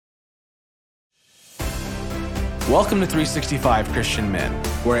Welcome to 365 Christian Men,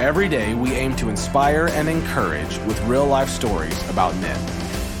 where every day we aim to inspire and encourage with real-life stories about men.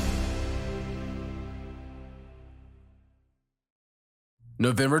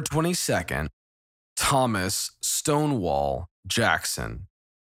 November 22nd, Thomas Stonewall Jackson.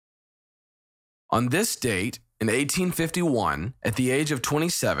 On this date, in 1851, at the age of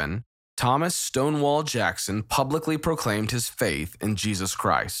 27, Thomas Stonewall Jackson publicly proclaimed his faith in Jesus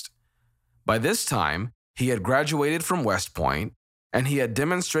Christ. By this time, he had graduated from West Point, and he had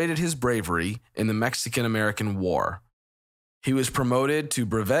demonstrated his bravery in the Mexican-American War. He was promoted to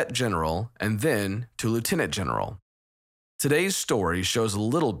brevet general and then to lieutenant general. Today's story shows a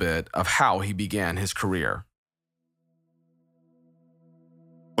little bit of how he began his career.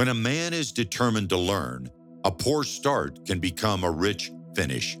 When a man is determined to learn, a poor start can become a rich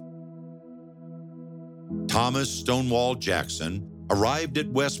finish. Thomas Stonewall Jackson arrived at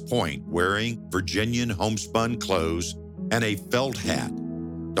West Point wearing Virginian homespun clothes and a felt hat.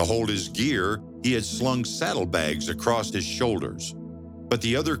 To hold his gear, he had slung saddlebags across his shoulders. But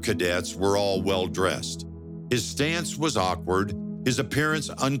the other cadets were all well-dressed. His stance was awkward, his appearance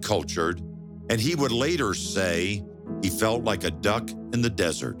uncultured, and he would later say he felt like a duck in the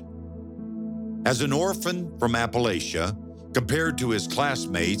desert. As an orphan from Appalachia, compared to his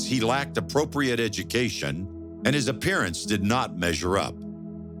classmates, he lacked appropriate education, and his appearance did not measure up.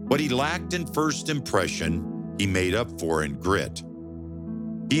 What he lacked in first impression, he made up for in grit.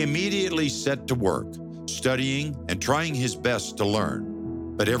 He immediately set to work, studying and trying his best to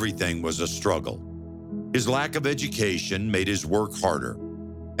learn, but everything was a struggle. His lack of education made his work harder,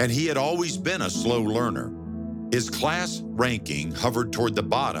 and he had always been a slow learner. His class ranking hovered toward the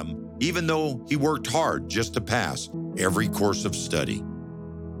bottom, even though he worked hard just to pass every course of study.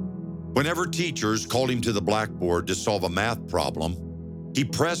 Whenever teachers called him to the blackboard to solve a math problem, he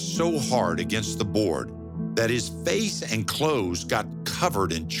pressed so hard against the board that his face and clothes got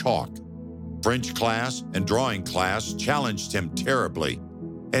covered in chalk. French class and drawing class challenged him terribly,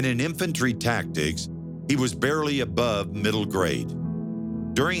 and in infantry tactics, he was barely above middle grade.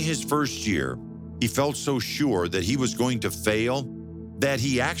 During his first year, he felt so sure that he was going to fail that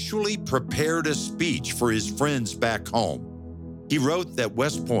he actually prepared a speech for his friends back home. He wrote that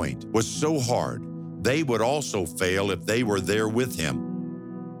West Point was so hard, they would also fail if they were there with him.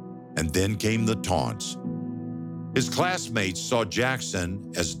 And then came the taunts. His classmates saw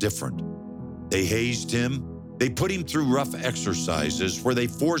Jackson as different. They hazed him. They put him through rough exercises where they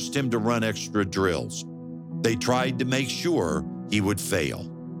forced him to run extra drills. They tried to make sure he would fail.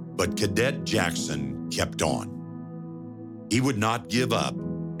 But Cadet Jackson kept on. He would not give up,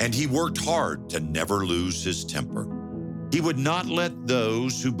 and he worked hard to never lose his temper. He would not let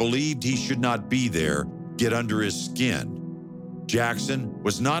those who believed he should not be there get under his skin. Jackson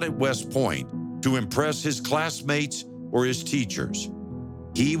was not at West Point to impress his classmates or his teachers.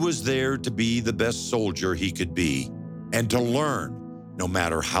 He was there to be the best soldier he could be and to learn no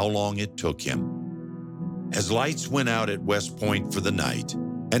matter how long it took him. As lights went out at West Point for the night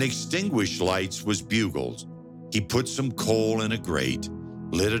and extinguished lights was bugled, he put some coal in a grate,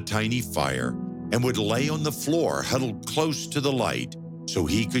 lit a tiny fire, and would lay on the floor huddled close to the light so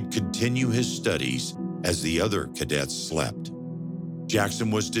he could continue his studies as the other cadets slept.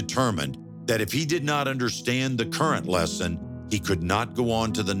 Jackson was determined that if he did not understand the current lesson, he could not go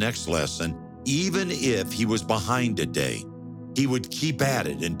on to the next lesson, even if he was behind a day. He would keep at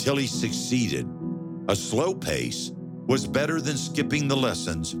it until he succeeded. A slow pace was better than skipping the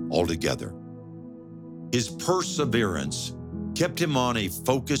lessons altogether. His perseverance kept him on a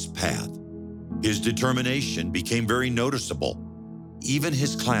focused path. His determination became very noticeable. Even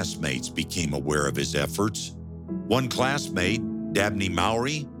his classmates became aware of his efforts. One classmate, Dabney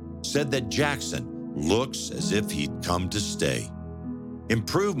Mowry, said that Jackson looks as if he'd come to stay.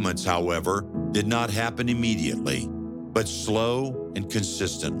 Improvements, however, did not happen immediately, but slow and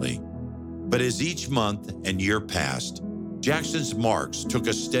consistently. But as each month and year passed, Jackson's marks took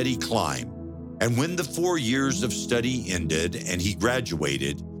a steady climb, and when the 4 years of study ended and he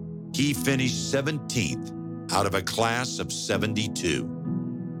graduated, he finished 17th out of a class of 72.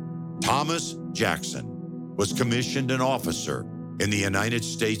 Thomas Jackson was commissioned an officer in the United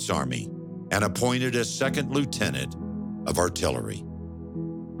States Army and appointed as second lieutenant of artillery.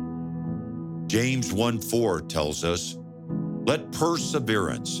 James 1:4 tells us, "Let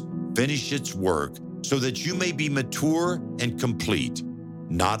perseverance finish its work so that you may be mature and complete,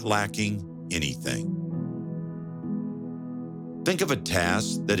 not lacking anything." Think of a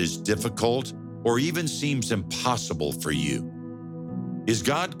task that is difficult or even seems impossible for you. Is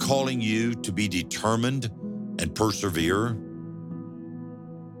God calling you to be determined and persevere?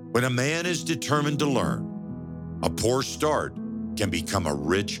 When a man is determined to learn, A poor start can become a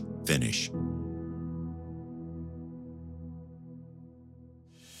rich finish.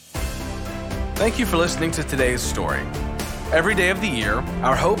 Thank you for listening to today's story. Every day of the year,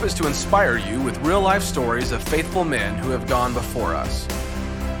 our hope is to inspire you with real-life stories of faithful men who have gone before us.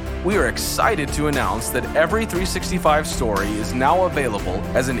 We are excited to announce that every 365 story is now available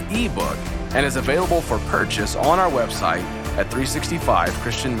as an ebook and is available for purchase on our website at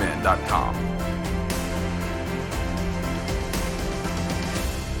 365christianmen.com.